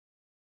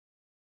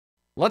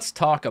Let's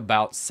talk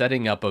about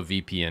setting up a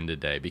VPN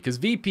today because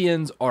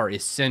VPNs are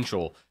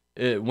essential.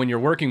 When you're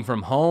working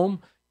from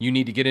home, you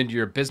need to get into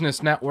your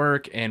business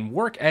network and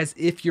work as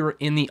if you're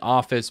in the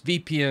office.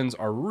 VPNs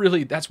are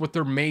really, that's what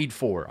they're made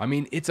for. I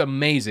mean, it's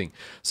amazing.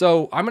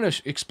 So I'm going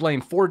to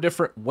explain 4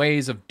 different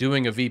ways of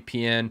doing a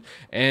VPN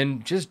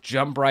and just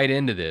jump right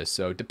into this.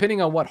 So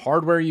depending on what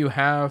hardware you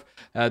have,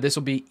 this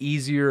will be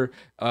easier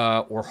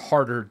or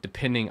harder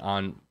depending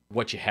on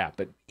what you have.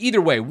 But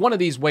either way, one of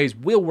these ways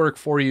will work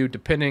for you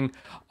depending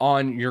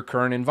on your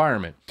current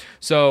environment.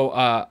 So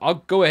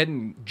I'll go ahead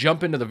and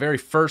jump into the very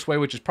first way,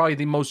 which is probably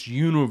the most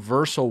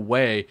universal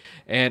way.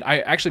 And I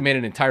actually made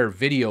an entire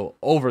video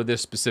over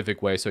this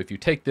specific way. So if you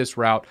take this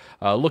route,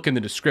 look in the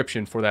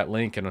description for that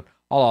link, and I'll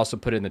also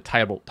put it in the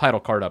title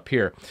card up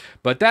here.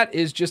 But that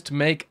is just to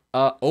make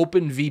an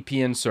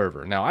OpenVPN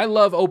server. Now, I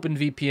love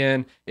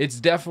OpenVPN.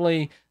 It's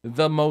definitely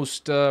the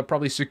most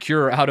probably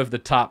secure out of the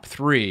top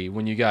 3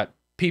 when you got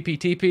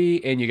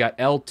PPTP and you got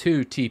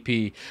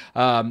L2TP.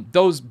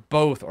 Those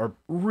both are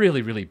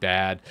really, really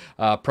bad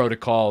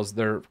protocols.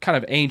 They're kind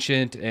of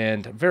ancient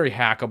and very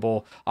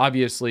hackable.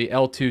 Obviously,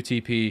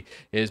 L2TP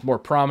is more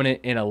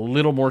prominent and a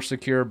little more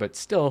secure, but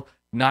still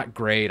not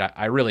great.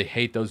 I really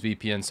hate those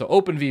VPNs. So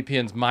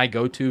OpenVPN's my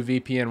go-to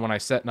VPN when I'm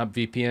setting up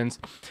VPNs.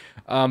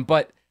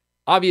 But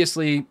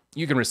obviously,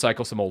 you can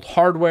recycle some old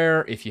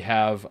hardware. If you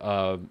have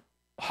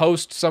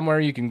host somewhere,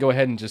 you can go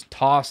ahead and just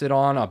toss it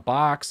on a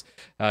box.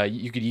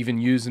 You could even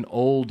use an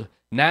old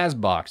NAS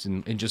box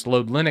and just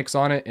load Linux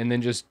on it and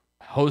then just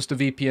host a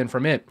VPN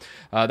from it.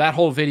 That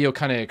whole video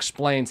kind of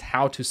explains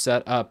how to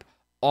set up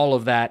all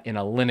of that in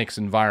a Linux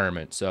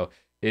environment. So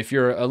if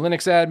you're a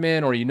Linux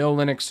admin or you know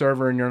Linux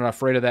server and you're not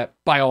afraid of that,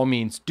 by all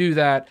means do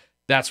that.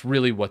 That's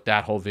really what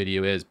that whole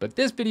video is. But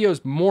this video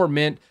is more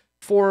meant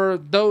for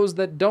those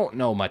that don't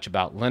know much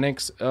about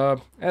Linux,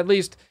 at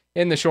least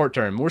in the short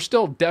term. We're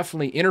still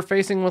definitely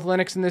interfacing with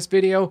Linux in this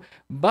video,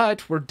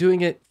 but we're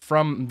doing it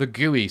from the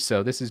GUI,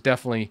 so this is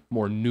definitely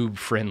more noob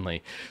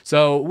friendly.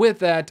 So with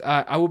that,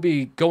 I will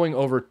be going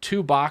over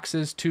 2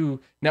 boxes, 2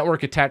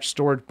 network attached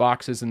storage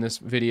boxes in this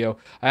video.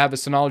 I have a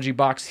Synology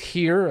box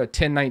here, a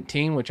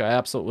 1019, which I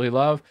absolutely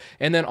love,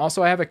 and then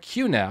also I have a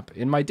QNAP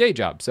in my day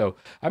job. So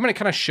I'm going to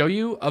kind of show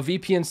you a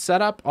VPN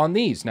setup on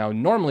these. Now,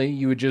 normally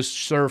you would just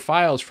serve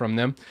files from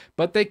them,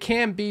 but they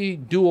can be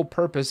dual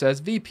purpose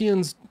as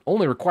VPNs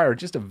only require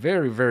just a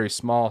very, very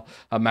small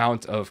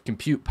amount of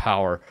compute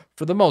power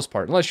for the most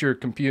part. Unless you're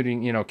computing,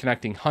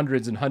 connecting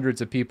hundreds and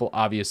hundreds of people,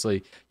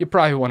 obviously, you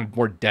probably want a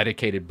more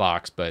dedicated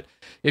box. But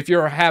if you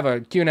have a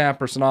QNAP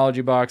or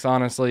Synology box,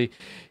 honestly,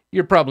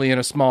 you're probably in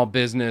a small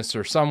business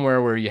or somewhere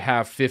where you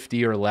have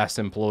 50 or less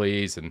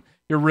employees and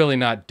you're really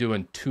not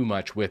doing too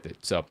much with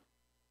it. So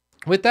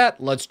with that,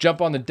 let's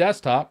jump on the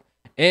desktop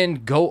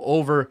and go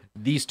over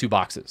these 2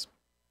 boxes.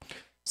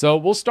 So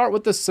we'll start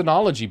with the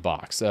Synology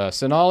box.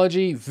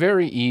 Synology,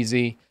 very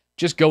easy.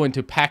 Just go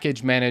into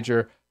Package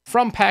Manager.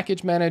 From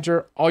Package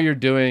Manager, all you're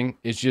doing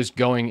is just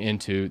going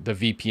into the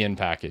VPN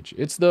package.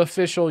 It's the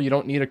official. You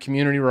don't need a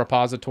community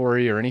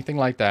repository or anything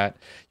like that.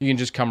 You can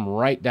just come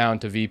right down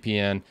to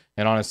VPN.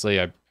 And honestly,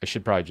 I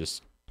should probably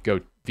just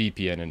go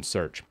VPN and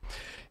search.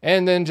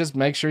 And then just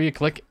make sure you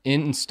click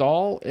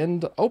Install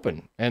and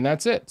Open. And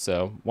that's it.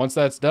 So once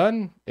that's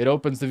done, it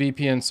opens the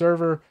VPN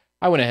server.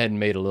 I went ahead and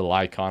made a little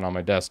icon on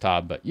my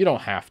desktop, but you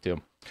don't have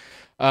to.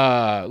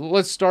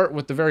 Let's start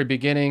with the very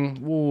beginning.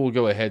 We'll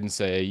go ahead and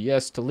say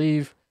yes to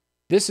leave.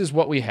 This is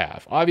what we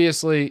have.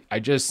 Obviously, I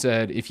just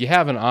said if you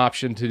have an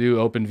option to do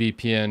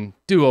OpenVPN,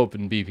 do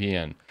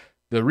OpenVPN.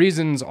 The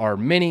reasons are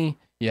many.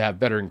 You have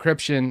better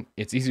encryption.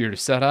 It's easier to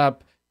set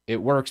up.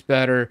 It works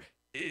better.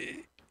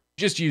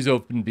 Just use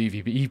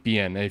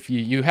OpenVPN. If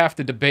you have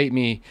to debate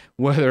me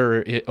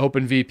whether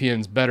OpenVPN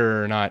is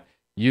better or not,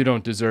 you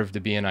don't deserve to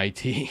be in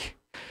IT.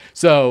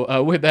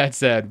 So with that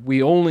said,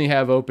 we only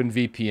have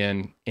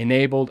OpenVPN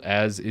enabled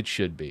as it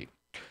should be.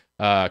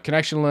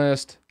 Connection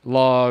list,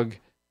 log,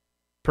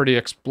 pretty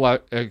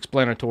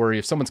explanatory.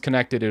 If someone's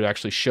connected, it would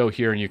actually show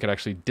here and you can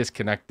actually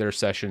disconnect their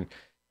session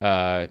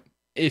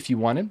if you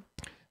wanted.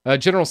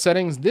 General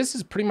settings, this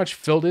is pretty much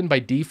filled in by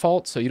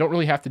default, so you don't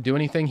really have to do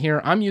anything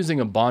here. I'm using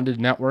a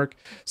bonded network,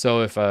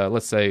 so if,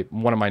 let's say,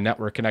 one of my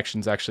network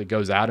connections actually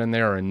goes out in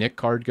there or a NIC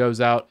card goes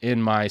out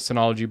in my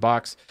Synology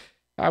box,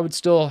 I would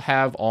still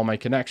have all my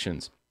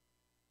connections.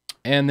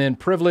 And then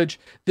privilege,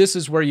 this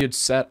is where you'd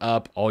set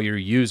up all your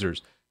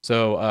users.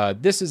 So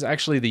this is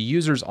actually the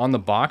users on the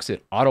box.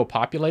 It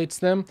auto-populates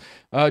them.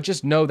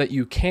 Just know that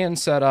you can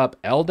set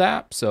up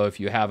LDAP. So if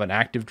you have an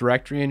Active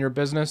Directory in your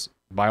business,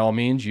 by all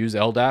means, use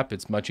LDAP.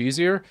 It's much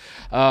easier.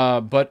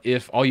 But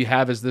if all you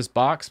have is this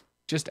box,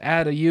 just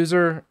add a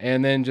user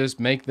and then just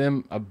make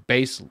them a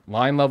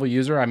baseline level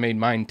user. I made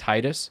mine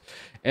Titus.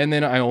 And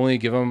then I only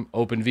give them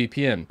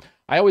OpenVPN.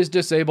 I always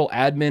disable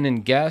admin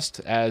and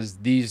guest as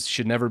these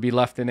should never be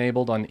left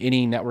enabled on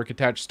any network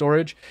attached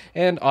storage.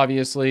 And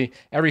obviously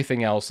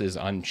everything else is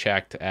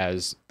unchecked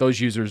as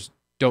those users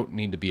don't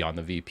need to be on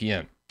the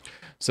VPN.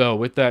 So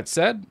with that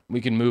said,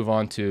 we can move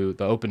on to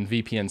the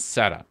OpenVPN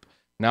setup.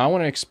 Now I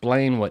want to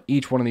explain what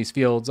each one of these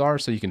fields are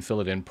so you can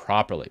fill it in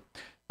properly.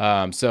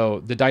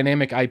 So the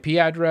dynamic IP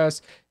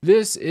address,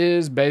 this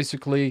is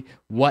basically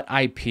what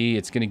IP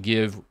it's going to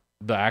give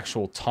the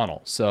actual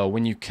tunnel. So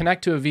when you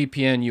connect to a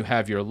VPN, you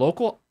have your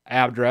local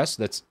address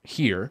that's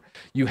here.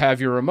 You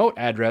have your remote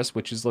address,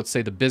 which is, let's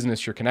say, the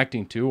business you're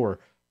connecting to, or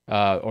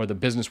the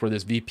business where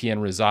this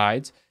VPN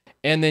resides.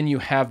 And then you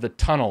have the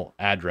tunnel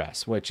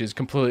address, which is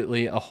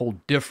completely a whole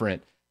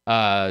different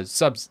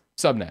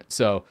subnet.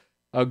 So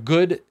a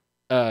good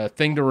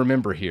thing to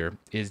remember here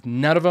is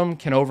none of them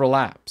can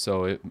overlap.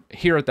 So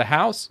here at the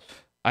house,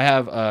 I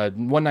have a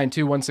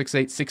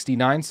 192.168.69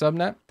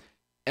 subnet.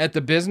 At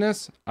the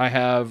business, I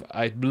have,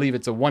 I believe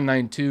it's a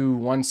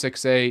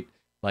 192.168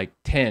 like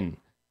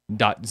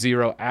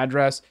 10.0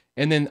 address.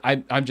 And then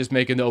I'm just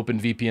making the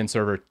OpenVPN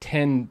server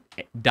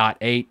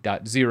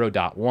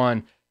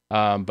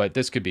 10.8.0.1. But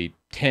this could be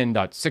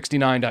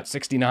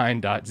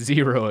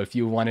 10.69.69.0 if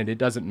you wanted. It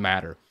doesn't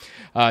matter.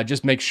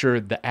 Just make sure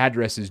the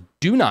addresses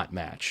do not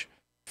match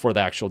for the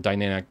actual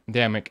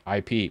dynamic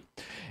IP.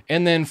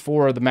 And then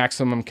for the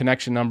maximum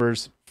connection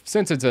numbers,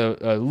 since it's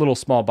a little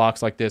small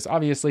box like this,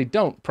 obviously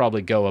don't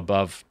probably go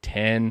above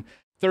 10.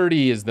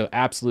 30 is the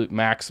absolute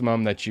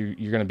maximum that you're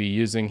going to be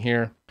using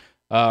here.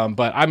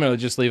 But I'm going to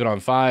just leave it on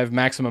 5.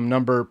 Maximum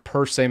number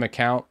per same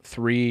account,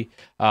 3.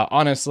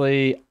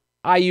 Honestly,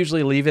 I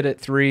usually leave it at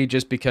 3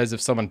 just because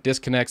if someone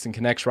disconnects and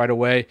connects right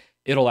away,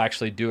 it'll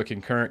actually do a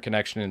concurrent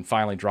connection and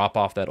finally drop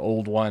off that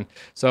old one.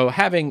 So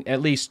having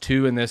at least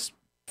 2 in this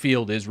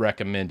field is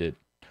recommended.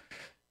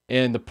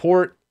 And the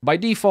port, by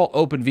default,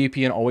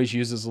 OpenVPN always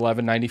uses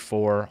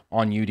 1194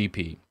 on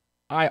UDP.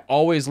 I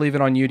always leave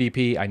it on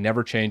UDP. I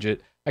never change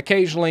it.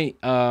 Occasionally,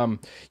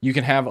 you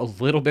can have a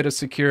little bit of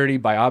security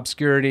by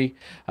obscurity.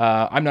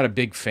 I'm not a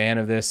big fan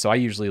of this, so I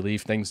usually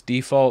leave things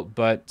default,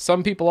 but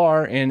some people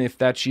are, and if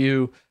that's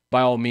you,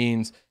 by all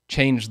means,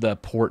 change the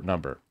port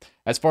number.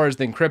 As far as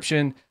the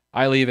encryption,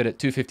 I leave it at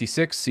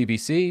 256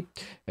 CBC,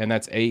 and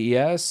that's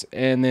AES,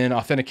 and then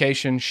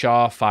authentication,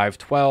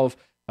 SHA-512.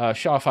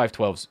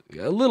 SHA-512's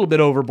a little bit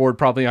overboard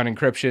probably on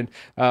encryption,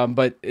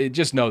 but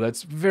just know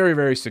that's very,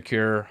 very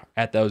secure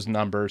at those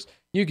numbers.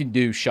 You can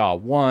do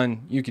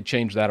SHA-1, you could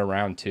change that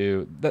around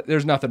too.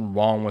 There's nothing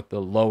wrong with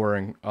the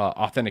lowering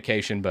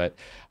authentication, but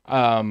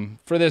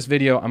for this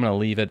video, I'm going to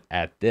leave it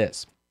at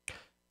this.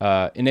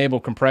 Enable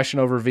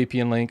compression over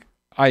VPN link.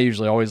 I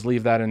usually always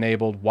leave that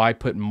enabled. Why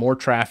put more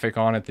traffic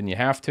on it than you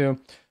have to?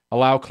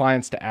 Allow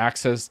clients to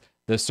access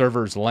the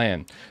server's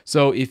LAN.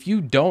 So if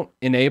you don't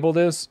enable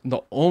this,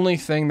 the only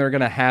thing they're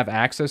going to have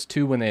access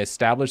to when they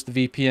establish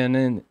the VPN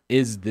in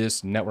is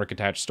this network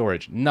attached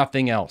storage,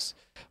 nothing else.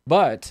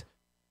 But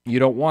you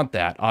don't want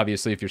that.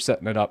 Obviously, if you're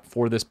setting it up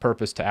for this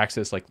purpose to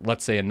access, like,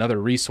 let's say, another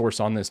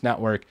resource on this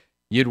network,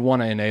 you'd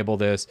want to enable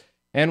this.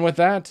 And with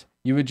that,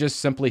 you would just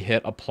simply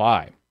hit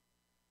apply.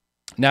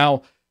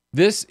 Now,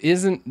 this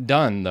isn't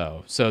done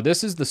though. So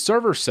this is the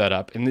server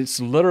setup, and it's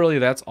literally,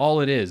 that's all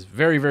it is.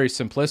 Very, very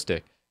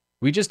simplistic.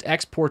 We just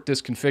export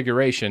this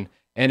configuration,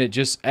 and it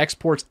just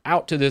exports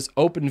out to this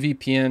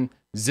OpenVPN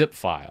zip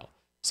file.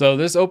 So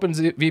this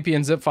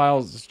OpenVPN zip file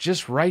is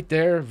just right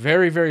there.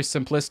 Very, very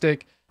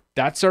simplistic.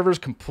 That server's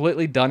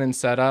completely done and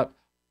set up.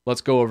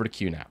 Let's go over to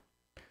QNAP.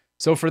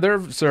 So for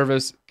their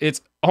service,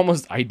 it's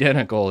almost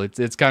identical.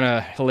 It's kind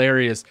of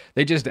hilarious.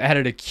 They just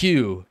added a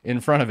Q in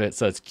front of it,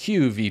 so it's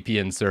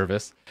QVPN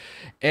service.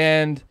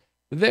 And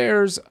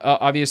theirs,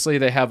 obviously,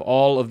 they have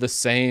all of the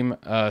same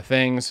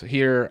things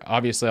here.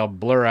 Obviously, I'll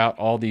blur out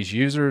all these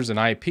users and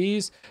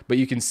IPs, but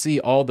you can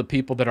see all the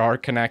people that are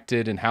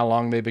connected and how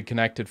long they've been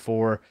connected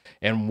for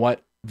and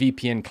what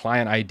VPN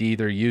client ID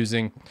they're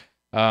using.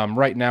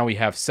 Right now, we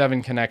have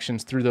 7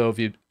 connections through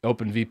the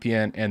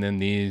OpenVPN, and then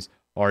these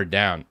are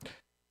down.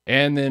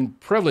 And then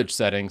privilege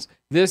settings.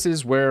 This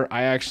is where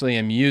I actually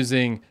am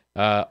using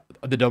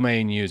the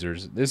domain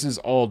users. This is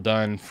all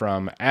done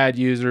from add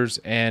users,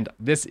 and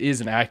this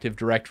is an Active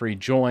Directory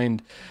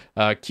joined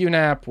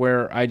QNAP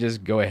where I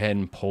just go ahead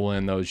and pull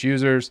in those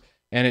users,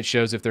 and it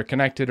shows if they're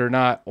connected or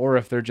not, or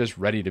if they're just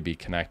ready to be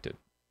connected.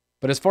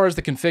 But as far as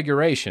the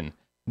configuration,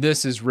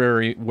 this is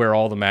where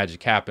all the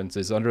magic happens,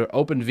 is under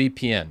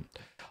OpenVPN.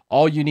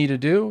 All you need to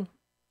do,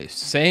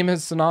 same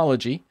as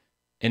Synology,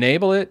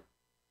 enable it,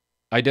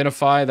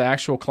 identify the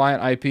actual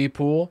client IP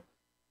pool,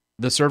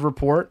 the server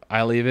port,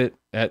 I leave it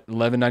at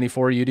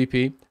 1194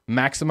 UDP.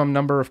 Maximum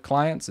number of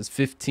clients is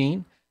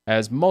 15,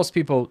 as most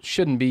people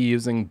shouldn't be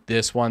using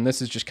this one. This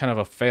is just kind of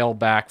a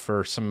failback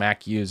for some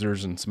Mac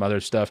users and some other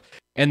stuff.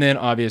 And then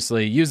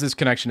obviously use this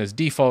connection as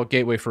default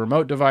gateway for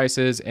remote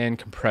devices and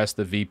compress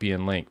the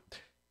VPN link.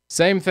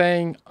 Same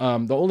thing.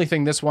 The only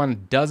thing this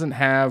one doesn't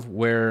have,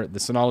 where the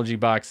Synology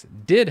box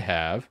did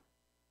have,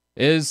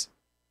 is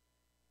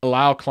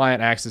allow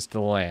client access to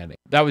the LAN.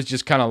 That was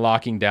just kind of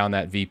locking down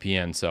that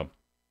VPN. So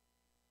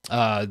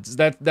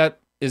that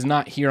is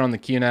not here on the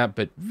QNAP,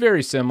 but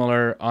very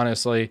similar.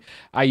 Honestly,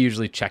 I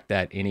usually check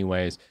that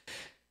anyways.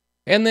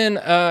 And then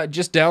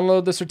just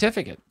download the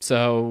certificate.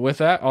 So with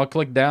that, I'll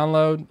click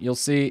download. You'll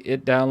see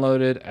it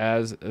downloaded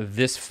as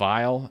this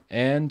file,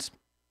 and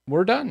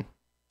we're done.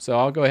 So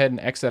I'll go ahead and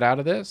exit out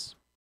of this.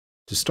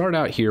 To start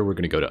out here, we're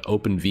going to go to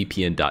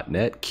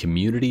openvpn.net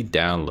community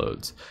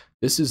downloads.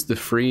 This is the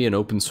free and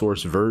open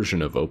source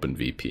version of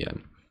OpenVPN.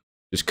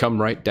 Just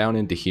come right down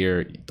into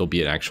here. There'll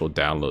be an actual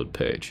download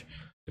page.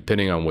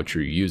 Depending on what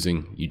you're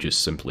using, you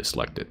just simply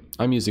select it.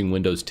 I'm using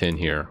Windows 10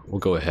 here. We'll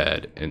go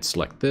ahead and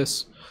select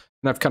this.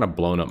 And I've kind of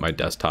blown up my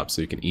desktop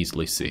so you can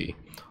easily see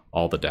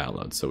all the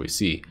downloads. So we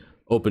see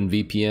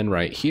OpenVPN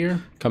right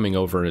here. Coming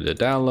over into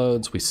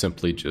downloads, we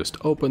simply just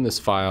open this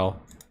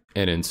file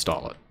and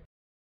install it.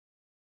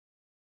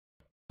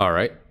 All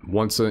right,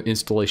 once the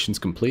installation is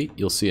complete,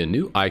 you'll see a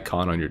new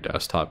icon on your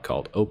desktop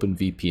called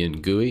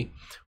OpenVPN GUI.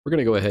 We're going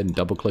to go ahead and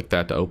double click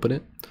that to open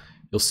it.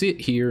 You'll see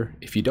it here.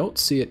 If you don't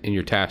see it in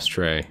your task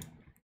tray,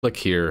 click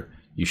here.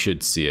 You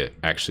should see it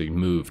actually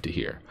move to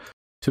here.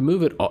 To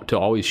move it to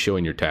always show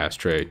in your task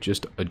tray,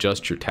 just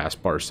adjust your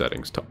taskbar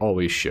settings to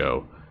always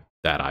show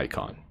that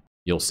icon.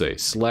 You'll say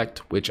select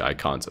which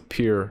icons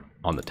appear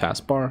on the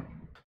taskbar.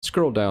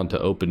 Scroll down to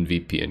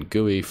OpenVPN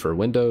GUI for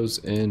Windows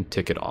and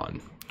tick it on.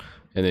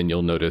 And then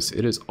you'll notice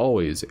it is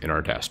always in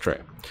our task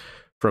tray.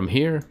 From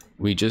here,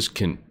 we just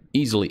can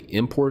easily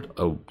import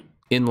a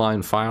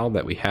inline file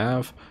that we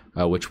have,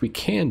 which we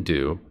can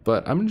do,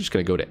 but I'm just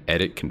going to go to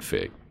edit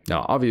config.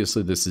 Now,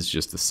 obviously, this is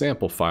just the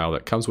sample file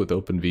that comes with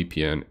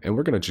OpenVPN, and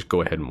we're going to just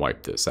go ahead and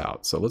wipe this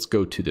out. So let's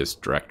go to this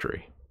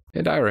directory.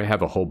 And I already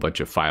have a whole bunch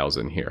of files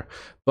in here,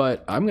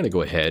 but I'm going to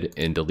go ahead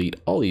and delete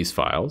all these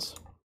files,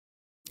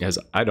 as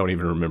I don't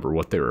even remember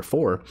what they were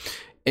for.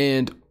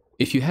 And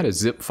if you had a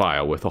zip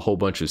file with a whole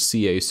bunch of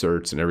CA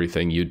certs and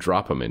everything, you'd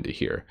drop them into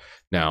here.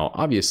 Now,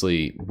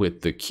 obviously,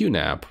 with the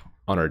QNAP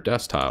on our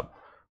desktop,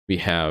 we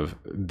have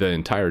the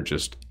entire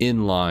just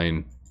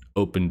inline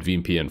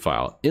OpenVPN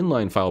file.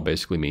 Inline file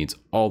basically means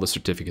all the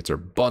certificates are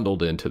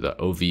bundled into the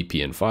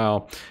OVPN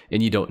file,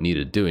 and you don't need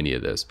to do any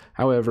of this.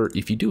 However,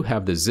 if you do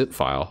have the zip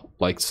file,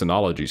 like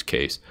Synology's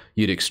case,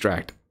 you'd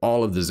extract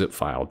all of the zip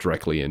file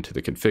directly into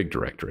the config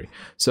directory.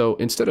 So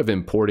instead of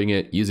importing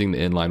it using the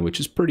inline, which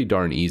is pretty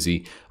darn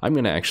easy, I'm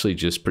going to actually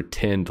just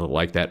pretend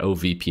like that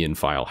OVPN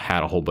file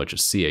had a whole bunch of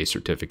CA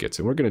certificates,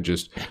 and we're going to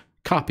just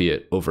copy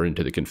it over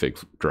into the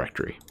config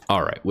directory.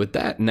 All right, with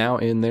that now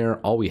in there,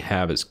 all we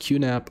have is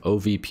QNAP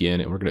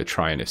OVPN, and we're going to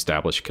try and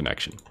establish a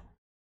connection.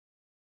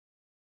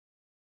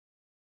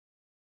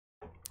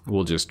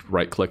 We'll just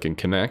right click and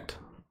connect,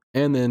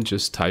 and then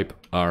just type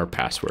our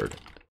password.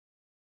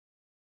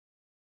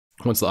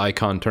 Once the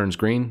icon turns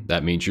green,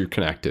 that means you're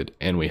connected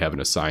and we have an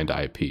assigned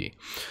IP.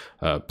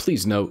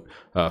 Please note,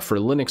 for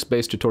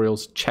Linux-based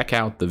tutorials, check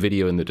out the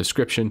video in the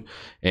description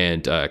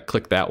and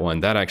click that one.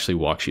 That actually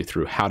walks you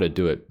through how to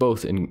do it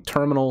both in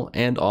terminal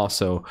and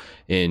also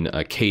in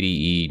a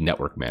KDE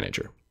Network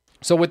Manager.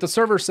 So with the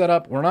server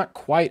setup, we're not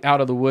quite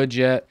out of the woods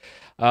yet.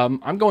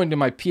 I'm going to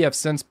my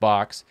pfSense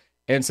box.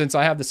 And since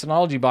I have the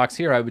Synology box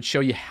here, I would show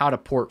you how to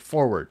port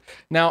forward.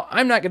 Now,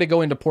 I'm not going to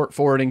go into port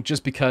forwarding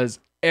just because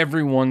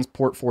everyone's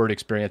port forward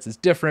experience is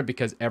different,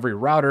 because every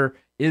router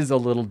is a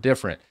little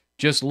different.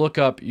 Just look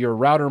up your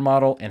router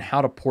model and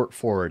how to port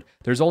forward.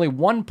 There's only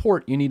one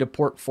port you need to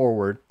port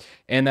forward,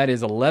 and that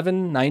is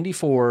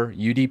 1194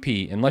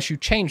 UDP, unless you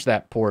change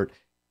that port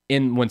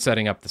when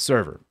setting up the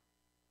server.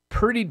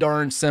 Pretty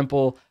darn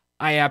simple.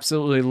 I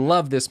absolutely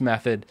love this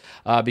method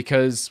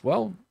because,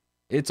 well,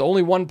 it's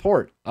only one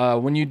port.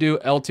 When you do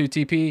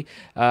L2TP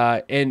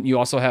and you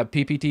also have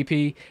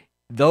PPTP,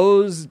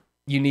 those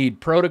you need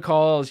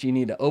protocols, you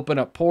need to open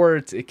up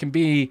ports. It can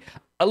be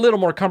a little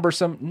more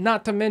cumbersome,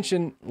 not to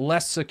mention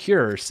less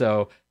secure.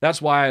 So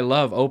that's why I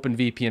love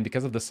OpenVPN,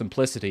 because of the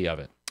simplicity of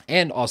it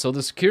and also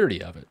the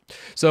security of it.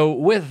 So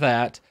with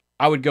that,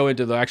 I would go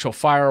into the actual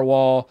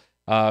firewall,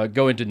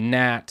 go into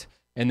NAT,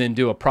 and then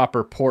do a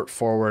proper port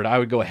forward. I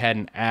would go ahead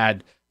and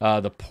add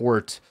the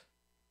port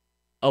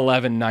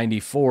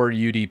 1194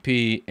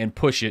 UDP and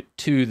push it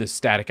to the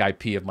static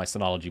IP of my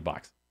Synology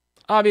box.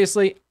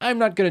 Obviously, I'm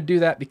not going to do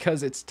that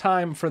because it's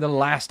time for the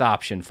last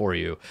option for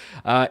you.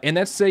 And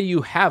let's say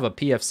you have a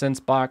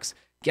pfSense box.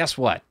 Guess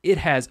what? It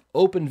has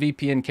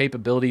OpenVPN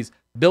capabilities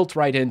built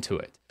right into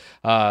it.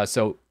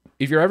 So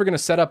if you're ever going to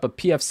set up a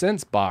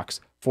pfSense box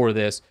for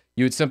this,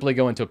 you would simply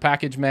go into a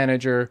package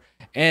manager,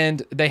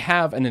 and they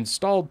have an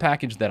installed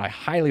package that I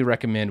highly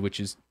recommend, which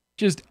is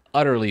just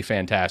utterly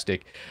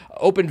fantastic.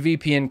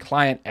 OpenVPN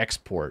Client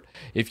Export.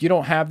 If you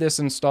don't have this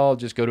installed,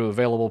 just go to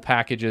available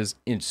packages,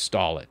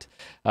 install it.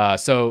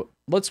 So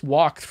let's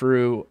walk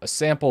through a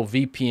sample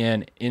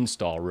VPN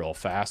install real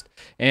fast.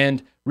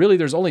 And really,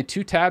 there's only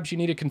two tabs you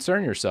need to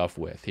concern yourself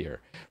with here.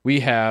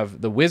 We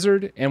have the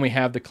wizard and we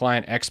have the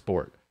client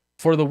export.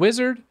 For the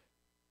wizard,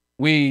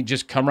 we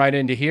just come right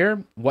into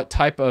here, what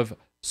type of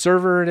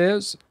server it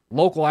is.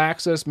 Local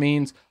access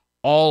means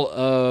all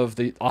of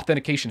the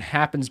authentication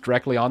happens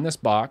directly on this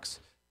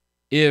box.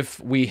 If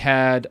we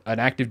had an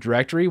Active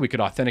Directory, we could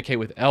authenticate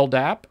with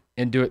LDAP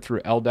and do it through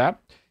LDAP.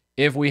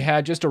 If we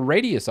had just a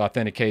radius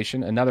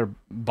authentication, another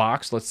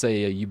box, let's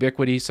say a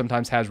Ubiquiti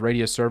sometimes has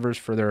radius servers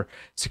for their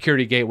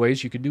security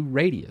gateways, you could do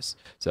radius.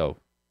 So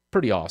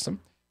pretty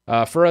awesome.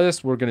 For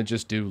this, we're going to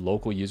just do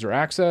local user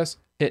access,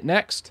 hit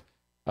next.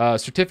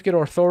 Certificate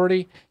of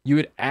authority, you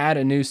would add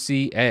a new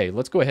CA.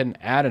 Let's go ahead and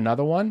add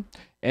another one,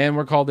 and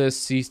we'll call this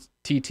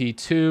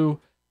CTT2.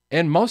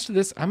 And most of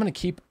this, I'm going to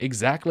keep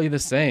exactly the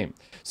same.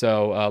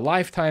 So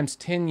lifetime's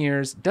 10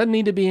 years. Doesn't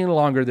need to be any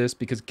longer this,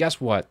 because guess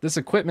what? This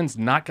equipment's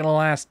not going to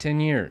last 10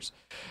 years.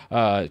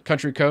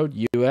 Country code,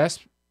 US,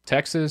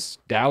 Texas,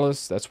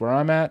 Dallas, that's where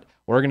I'm at.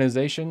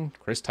 Organization,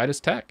 Chris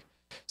Titus Tech.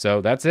 So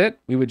that's it.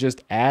 We would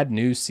just add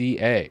new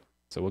CA.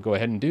 So we'll go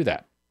ahead and do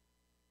that.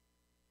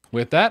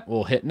 With that,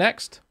 we'll hit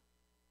next.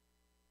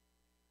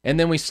 And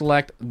then we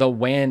select the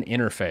WAN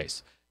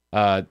interface.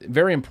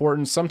 Very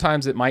important.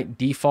 Sometimes it might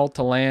default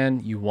to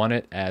LAN. You want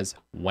it as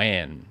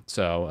WAN.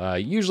 So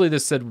usually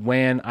this said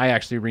WAN. I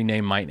actually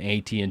renamed mine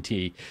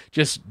AT&T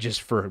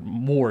just for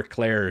more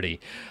clarity,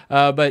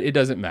 but it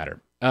doesn't matter.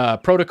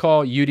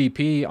 Protocol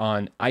UDP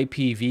on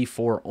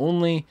IPv4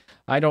 only.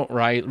 I don't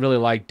really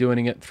like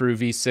doing it through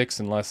v6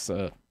 unless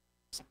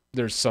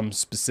there's some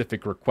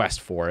specific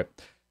request for it.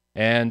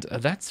 And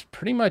that's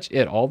pretty much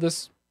it. All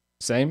this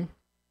same.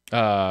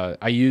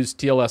 I use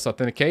TLS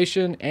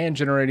authentication and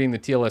generating the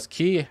TLS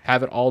key,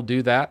 have it all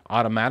do that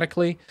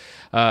automatically.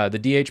 The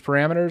DH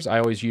parameters, I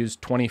always use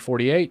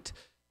 2048.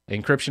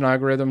 Encryption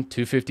algorithm,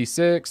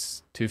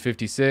 256,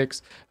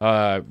 256.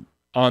 On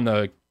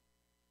the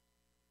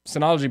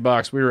Synology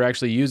box, we were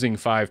actually using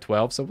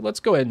 512. So let's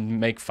go ahead and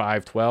make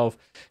 512.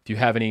 If you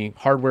have any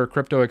hardware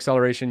crypto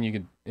acceleration, you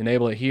can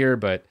enable it here,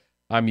 but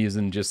I'm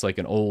using just like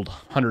an old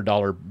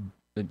 $100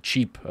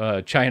 cheap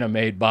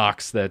China-made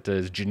box that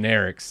is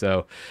generic,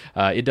 so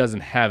it doesn't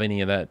have any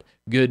of that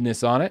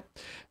goodness on it.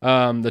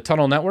 The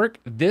tunnel network,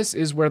 this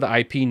is where the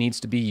IP needs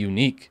to be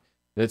unique.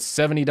 That's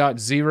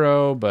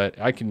 70.0,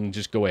 but I can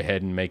just go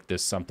ahead and make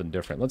this something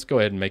different. Let's go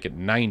ahead and make it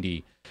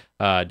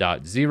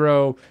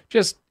 90.0,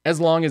 just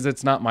as long as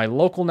it's not my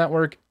local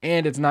network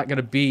and it's not going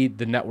to be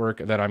the network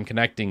that I'm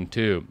connecting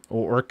to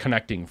or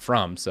connecting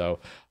from. So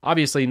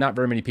obviously not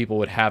very many people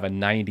would have a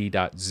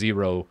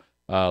 90.0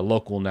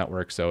 local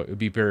network, so it would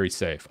be very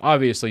safe.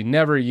 Obviously,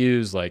 never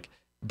use like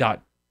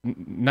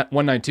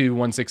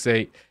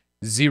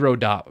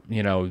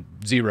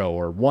 192.168.0.0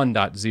 or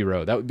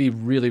 1.0. That would be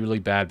really, really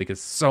bad because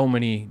so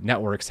many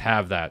networks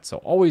have that. So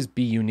always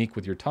be unique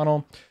with your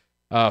tunnel.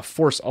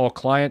 Force all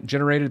client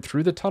generated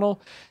through the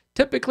tunnel.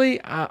 Typically,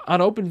 on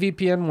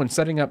OpenVPN, when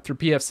setting up through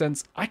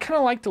pfSense, I kind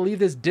of like to leave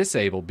this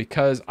disabled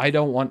because I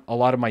don't want a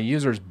lot of my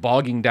users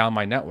bogging down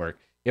my network.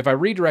 If I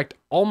redirect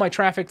all my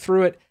traffic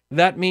through it,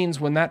 that means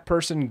when that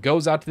person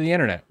goes out to the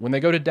internet, when they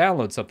go to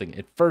download something,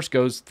 it first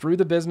goes through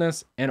the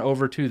business and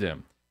over to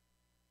them.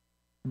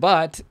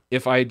 But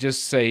if I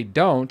just say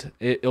don't,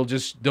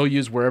 they'll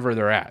use wherever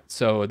they're at.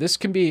 So this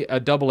can be a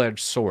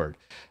double-edged sword.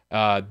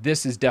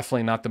 This is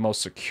definitely not the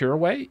most secure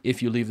way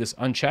if you leave this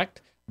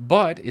unchecked,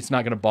 but it's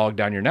not going to bog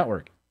down your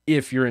network.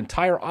 If your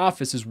entire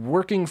office is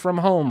working from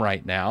home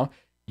right now,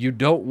 you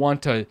don't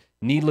want to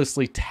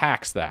needlessly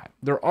tax that.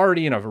 They're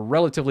already in a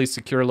relatively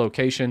secure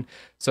location,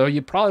 so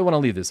you probably want to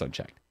leave this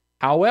unchecked.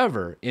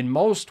 However, in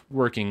most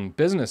working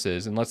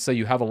businesses, and let's say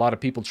you have a lot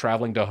of people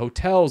traveling to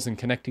hotels and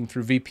connecting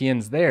through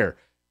VPNs there,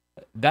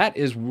 that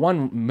is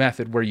one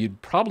method where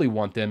you'd probably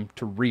want them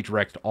to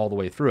redirect all the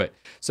way through it.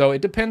 So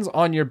it depends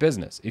on your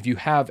business. If you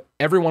have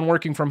everyone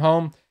working from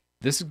home,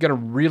 this is going to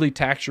really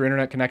tax your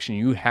internet connection.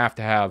 You have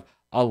to have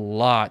a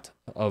lot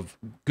of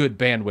good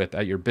bandwidth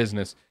at your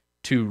business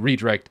to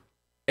redirect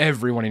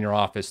everyone in your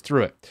office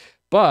through it.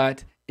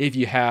 But if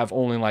you have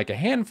only like a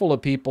handful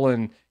of people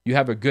and you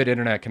have a good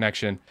internet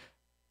connection,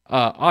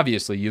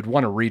 obviously you'd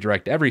want to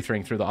redirect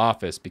everything through the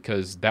office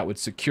because that would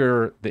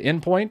secure the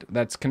endpoint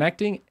that's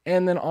connecting,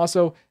 and then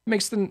also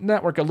makes the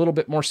network a little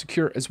bit more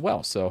secure as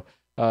well. So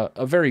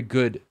a very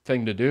good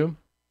thing to do.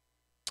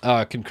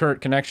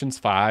 Concurrent connections,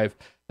 5.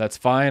 That's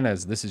fine,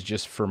 as this is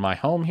just for my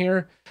home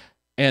here.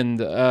 And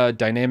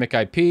dynamic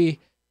IP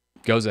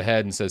goes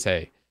ahead and says,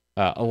 hey,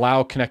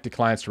 allow connected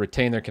clients to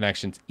retain their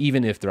connections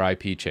even if their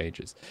IP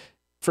changes.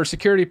 For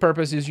security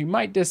purposes, you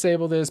might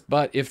disable this,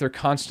 but if they're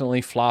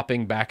constantly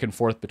flopping back and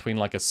forth between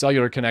like a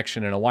cellular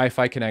connection and a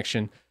Wi-Fi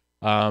connection,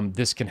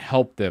 this can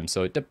help them.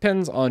 So it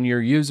depends on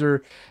your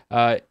user.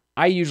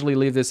 I usually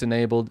leave this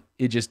enabled.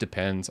 It just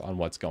depends on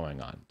what's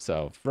going on.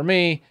 So for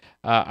me,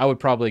 I would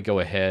probably go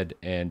ahead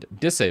and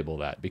disable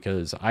that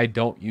because I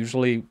don't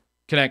usually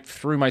connect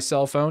through my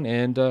cell phone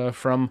and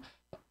from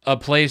a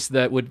place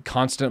that would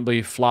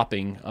constantly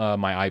flopping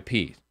my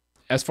IP.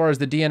 As far as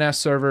the DNS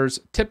servers,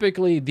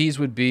 typically these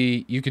would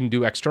be, you can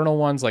do external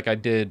ones like I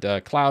did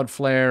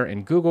Cloudflare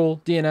and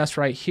Google DNS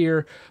right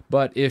here.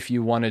 But if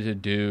you wanted to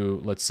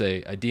do, let's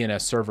say, a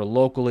DNS server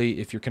locally,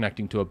 if you're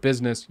connecting to a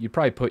business, you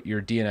probably put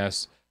your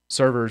DNS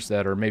servers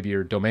that are maybe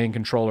your domain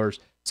controllers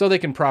so they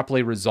can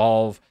properly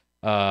resolve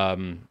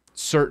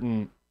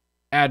certain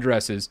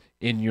addresses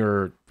in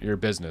your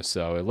business.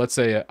 So let's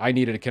say I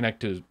needed to connect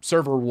to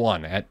server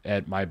 1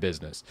 at my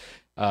business.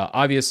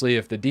 Obviously,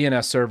 if the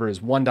DNS server is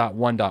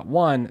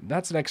 1.1.1,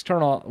 that's an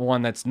external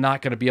one that's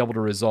not going to be able to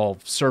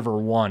resolve server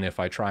 1 if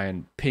I try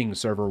and ping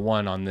server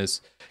 1 on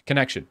this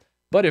connection.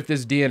 But if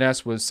this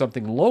DNS was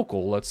something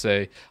local, let's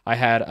say I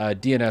had a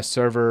DNS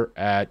server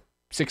at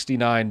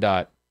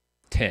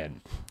 69.10.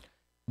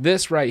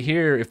 This right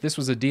here, if this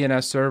was a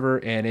DNS server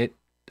and it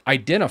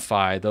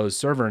identified those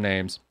server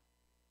names,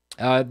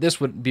 this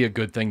would be a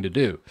good thing to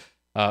do.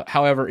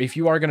 However, if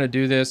you are going to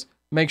do this,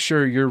 make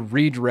sure you're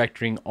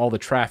redirecting all the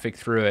traffic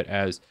through it,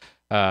 as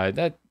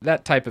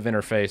that type of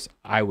interface,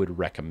 I would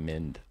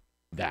recommend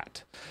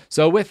that.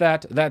 So with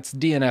that, that's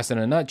DNS in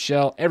a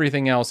nutshell.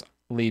 Everything else,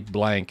 leave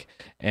blank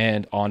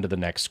and on to the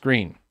next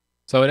screen.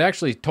 So it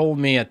actually told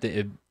me at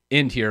the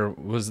end here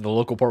was the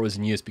local port was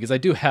in use, because I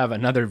do have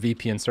another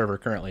VPN server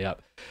currently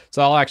up.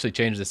 So I'll actually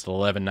change this to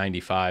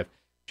 1195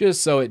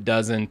 just so it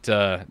doesn't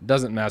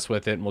mess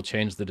with it, and we'll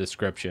change the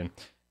description,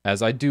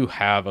 as I do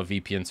have a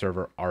VPN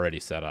server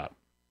already set up.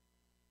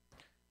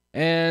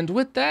 And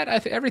with that, I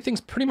think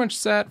everything's pretty much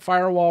set.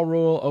 Firewall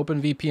rule,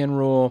 OpenVPN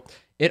rule.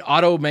 It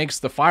auto makes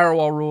the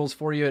firewall rules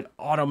for you. It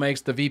auto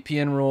makes the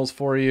VPN rules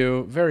for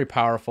you. Very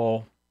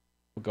powerful.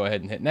 We'll go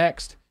ahead and hit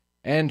next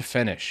and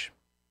finish.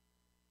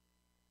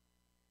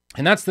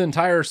 And that's the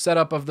entire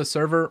setup of the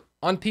server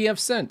on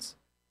pfSense.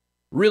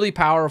 Really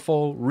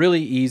powerful,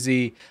 really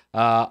easy.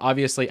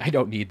 Obviously, I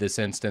don't need this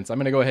instance. I'm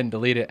going to go ahead and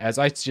delete it, as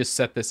I just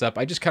set this up.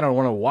 I just kind of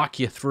want to walk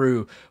you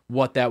through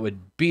what that would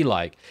be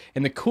like.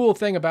 And the cool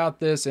thing about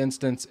this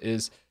instance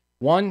is,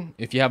 one,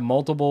 if you have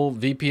multiple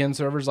VPN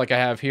servers like I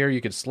have here, you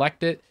could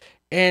select it,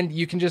 and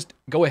you can just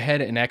go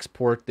ahead and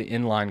export the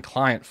inline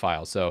client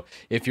file. So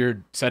if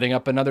you're setting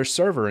up another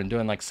server and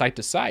doing like site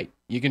to site,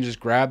 you can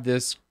just grab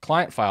this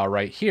client file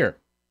right here.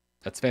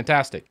 That's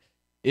fantastic.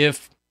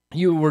 If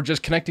you were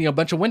just connecting a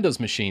bunch of Windows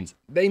machines,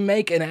 they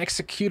make an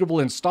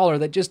executable installer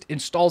that just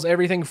installs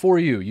everything for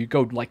you. You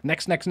go like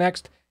next, next,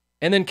 next,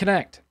 and then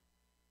connect.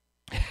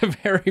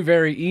 Very,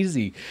 very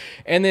easy.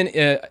 And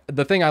then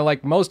the thing I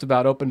like most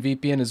about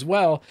OpenVPN as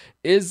well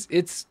is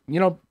it's,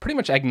 pretty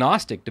much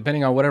agnostic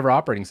depending on whatever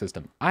operating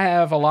system. I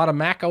have a lot of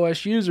Mac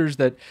OS users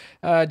that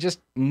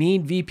just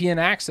need VPN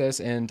access,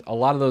 and a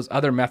lot of those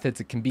other methods,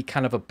 it can be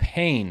kind of a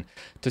pain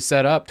to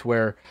set up, to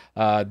where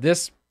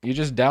you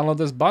just download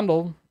this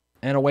bundle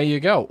and away you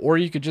go. Or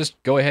you could just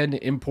go ahead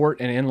and import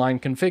an inline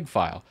config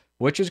file,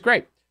 which is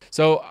great.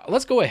 So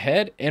let's go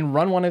ahead and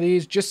run one of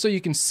these just so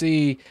you can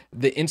see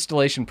the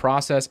installation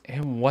process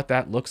and what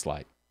that looks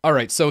like. All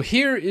right, so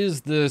here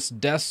is this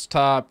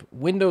desktop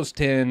Windows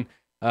 10.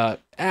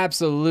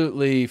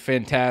 Absolutely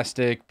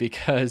fantastic,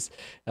 because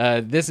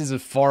this is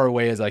as far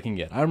away as I can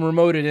get. I'm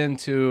remoted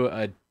into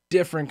a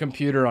different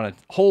computer on a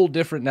whole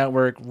different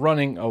network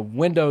running a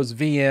Windows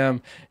VM,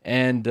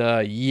 and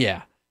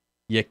yeah,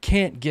 you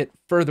can't get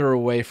further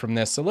away from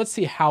this. So let's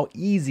see how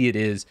easy it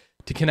is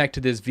to connect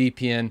to this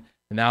VPN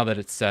now that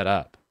it's set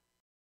up.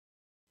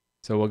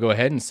 So we'll go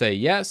ahead and say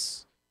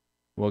yes.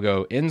 We'll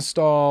go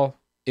install.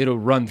 It'll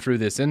run through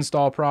this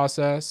install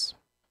process.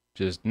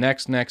 Just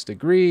next, next,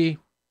 agree.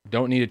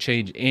 Don't need to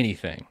change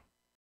anything.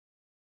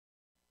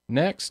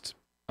 Next,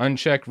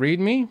 uncheck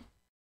README.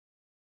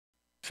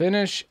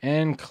 Finish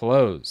and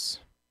close.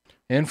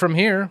 And from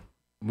here,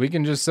 we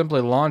can just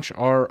simply launch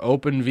our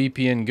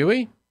OpenVPN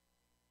GUI.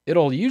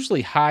 It'll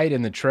usually hide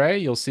in the tray.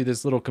 You'll see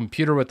this little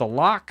computer with a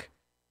lock.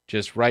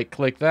 Just right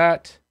click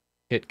that.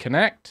 Hit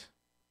connect.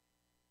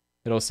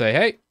 It'll say,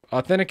 hey,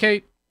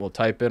 authenticate. We'll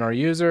type in our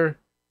user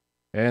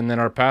and then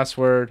our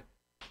password.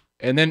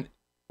 And then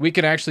we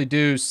can actually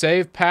do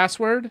save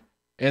password,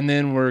 and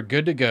then we're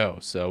good to go.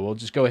 So we'll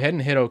just go ahead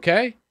and hit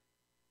OK.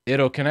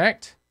 It'll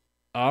connect.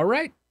 All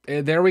right,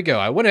 and there we go.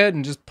 I went ahead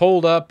and just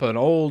pulled up an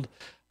old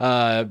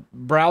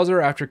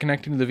browser after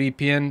connecting to the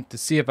VPN to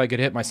see if I could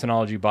hit my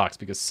Synology box,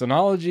 because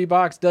Synology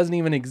box doesn't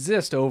even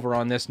exist over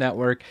on this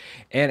network.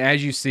 And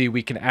as you see,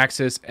 we can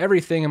access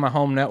everything in my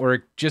home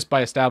network just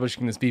by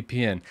establishing this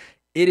VPN.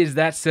 It is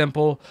that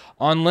simple.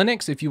 On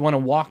Linux, if you want a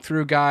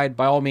walkthrough guide,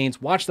 by all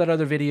means, watch that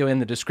other video in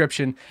the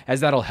description,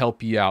 as that'll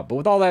help you out. But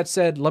with all that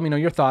said, let me know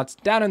your thoughts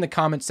down in the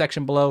comments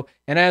section below.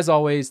 And as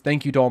always,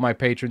 thank you to all my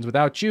patrons.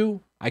 Without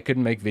you, I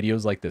couldn't make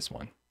videos like this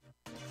one.